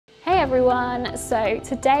everyone, so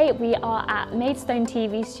today we are at Maidstone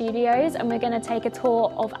TV Studios and we're going to take a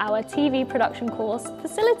tour of our TV production course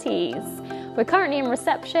facilities. We're currently in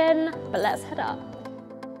reception, but let's head up.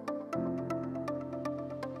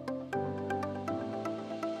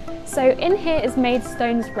 So in here is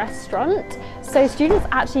Maidstone's restaurant. So students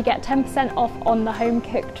actually get 10% off on the home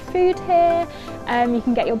cooked food here. You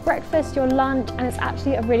can get your breakfast, your lunch, and it's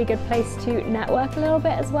actually a really good place to network a little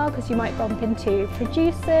bit as well, because you might bump into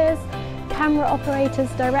producers, camera operators,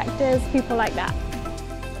 directors, people like that.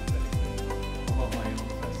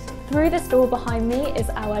 Through this door behind me is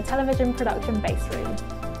our television production base room.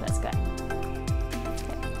 Let's go.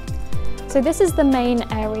 So this is the main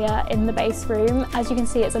area in the base room. As you can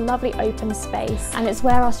see, it's a lovely open space and it's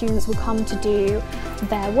where our students will come to do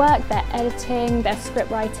their work, their editing, their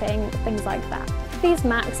script writing, things like that. These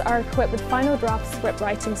Macs are equipped with Final Draft script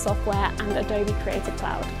writing software and Adobe Creative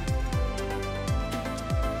Cloud.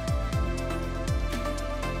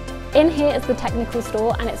 In here is the technical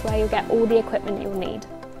store and it's where you'll get all the equipment you'll need.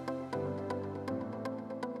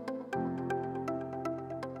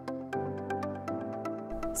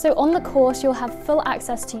 So on the course you'll have full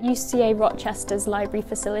access to UCA Rochester's library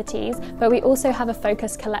facilities, but we also have a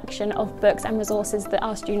focused collection of books and resources that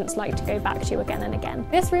our students like to go back to again and again.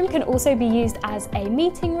 This room can also be used as a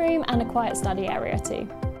meeting room and a quiet study area too.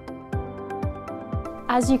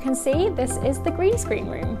 As you can see, this is the green screen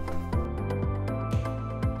room.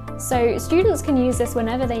 So students can use this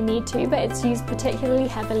whenever they need to, but it's used particularly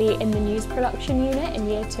heavily in the news production unit in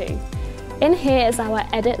Year 2. In here is our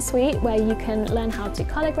edit suite where you can learn how to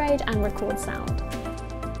colour grade and record sound.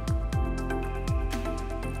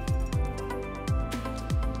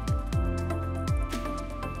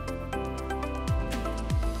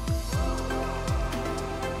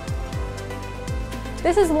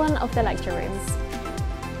 This is one of the lecture rooms.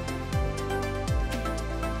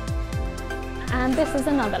 And this is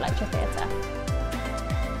another lecture theatre.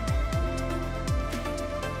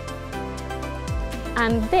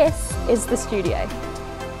 And this is the studio.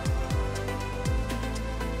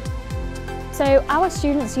 So our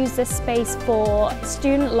students use this space for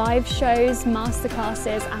student live shows,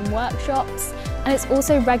 masterclasses and workshops, and it's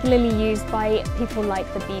also regularly used by people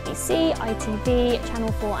like the BBC, ITV,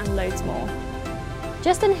 Channel 4 and loads more.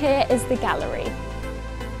 Just in here is the gallery.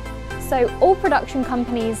 So all production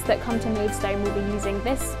companies that come to Maidstone will be using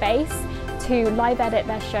this space to live edit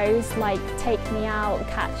their shows like Take Me Out,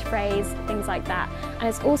 Catchphrase, things like that. And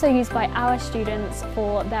it's also used by our students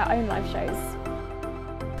for their own live shows.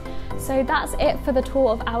 So that's it for the tour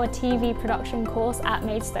of our TV production course at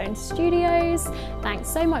Maidstone Studios. Thanks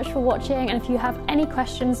so much for watching, and if you have any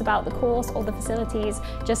questions about the course or the facilities,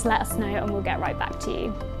 just let us know and we'll get right back to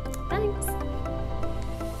you. Thanks!